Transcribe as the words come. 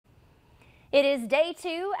It is day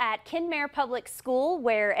 2 at Kenmare Public School,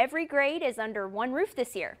 where every grade is under one roof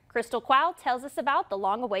this year. Crystal Quao tells us about the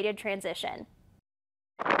long-awaited transition.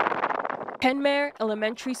 Kenmare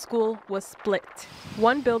Elementary School was split.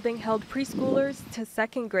 One building held preschoolers to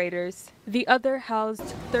second graders. The other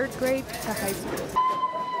housed third grade to high school.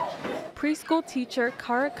 Preschool teacher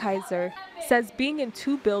Kara Kaiser says being in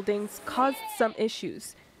two buildings caused some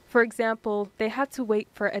issues. For example, they had to wait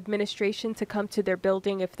for administration to come to their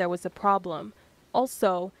building if there was a problem.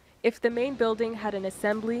 Also, if the main building had an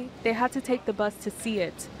assembly, they had to take the bus to see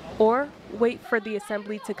it, or wait for the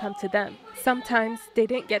assembly to come to them. Sometimes they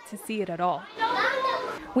didn't get to see it at all.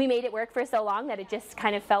 We made it work for so long that it just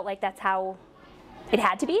kind of felt like that's how it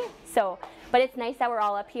had to be. But it's nice that we're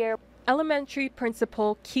all up here. Elementary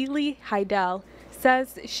principal Keely Heidel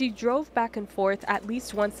says she drove back and forth at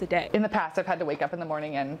least once a day. In the past, I've had to wake up in the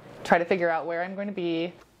morning and try to figure out where I'm going to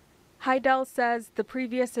be. Heidel says the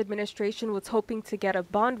previous administration was hoping to get a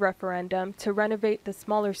bond referendum to renovate the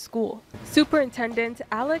smaller school. Superintendent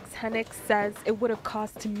Alex Hennick says it would have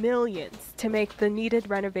cost millions to make the needed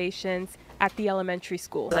renovations at the elementary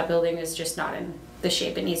school. That building is just not in the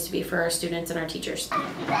shape it needs to be for our students and our teachers.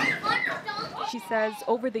 She says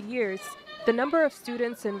over the years, the number of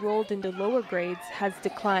students enrolled in the lower grades has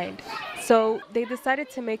declined, so they decided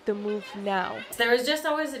to make the move now. There was just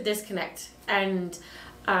always a disconnect, and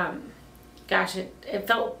gosh, it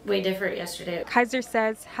felt way different yesterday. Kaiser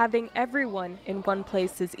says having everyone in one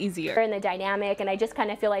place is easier. We're in the dynamic, and I just kind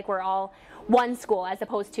of feel like we're all one school as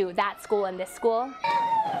opposed to that school and this school.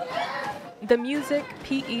 The music,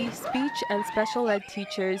 PE, speech, and special ed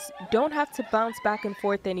teachers don't have to bounce back and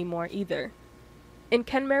forth anymore either. In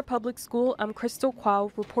Kenmare Public School, I'm Crystal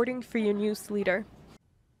Quao reporting for your news leader.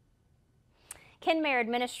 Kenmare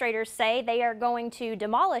administrators say they are going to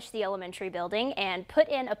demolish the elementary building and put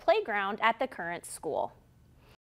in a playground at the current school.